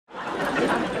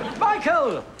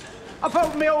Michael! I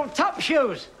found my old tap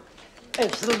shoes.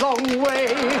 It's a long way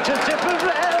to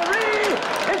Tipperary.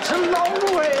 It's a long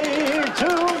way to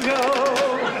go.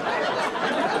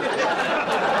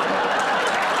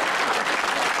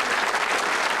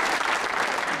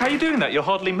 How are you doing that? You're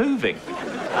hardly moving.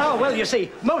 Oh, well, you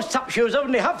see, most tap shoes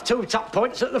only have 2 tap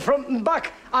points at the front and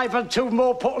back. I've had 2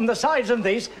 more put on the sides than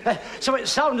these, so it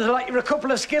sounded like you're a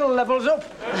couple of skill levels up.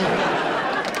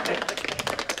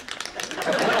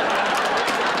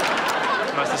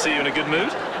 Nice to see you in a good mood.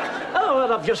 Oh,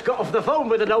 well, I've just got off the phone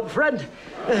with an old friend.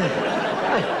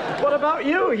 What about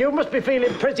you? You must be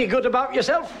feeling pretty good about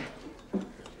yourself.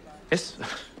 Yes.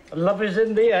 Love is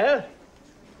in the air.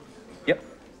 Yep.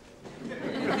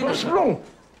 What's wrong?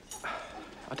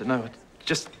 I don't know.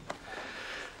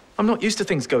 I'm not used to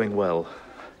things going well.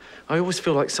 I always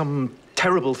feel like some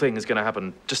terrible thing is going to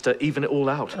happen just to even it all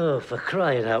out. Oh, for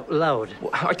crying out loud.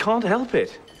 Well, I can't help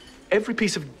it. Every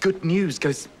piece of good news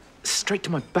goes straight to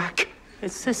my back.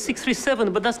 It says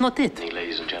 637, but that's not it.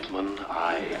 Ladies and gentlemen,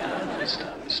 I am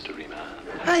Mr. Mystery Man.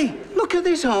 Hey, look at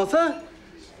this, Arthur.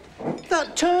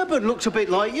 That turban looks a bit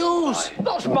like yours.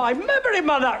 That's my memory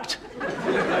man act.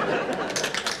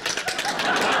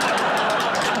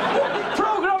 What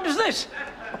programme is this?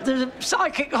 There's a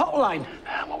psychic hotline.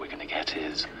 And what we're going to get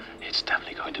is, it's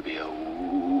definitely going to be a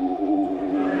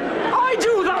I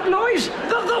do that noise!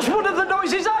 That's one of the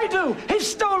noises I do! He's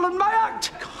stolen my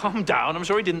act! Calm down. I'm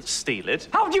sure he didn't steal it.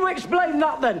 How do you explain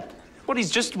that, then? Well, he's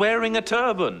just wearing a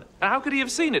turban. How could he have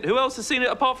seen it? Who else has seen it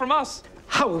apart from us?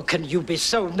 How can you be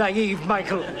so naive,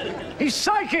 Michael? He's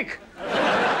psychic!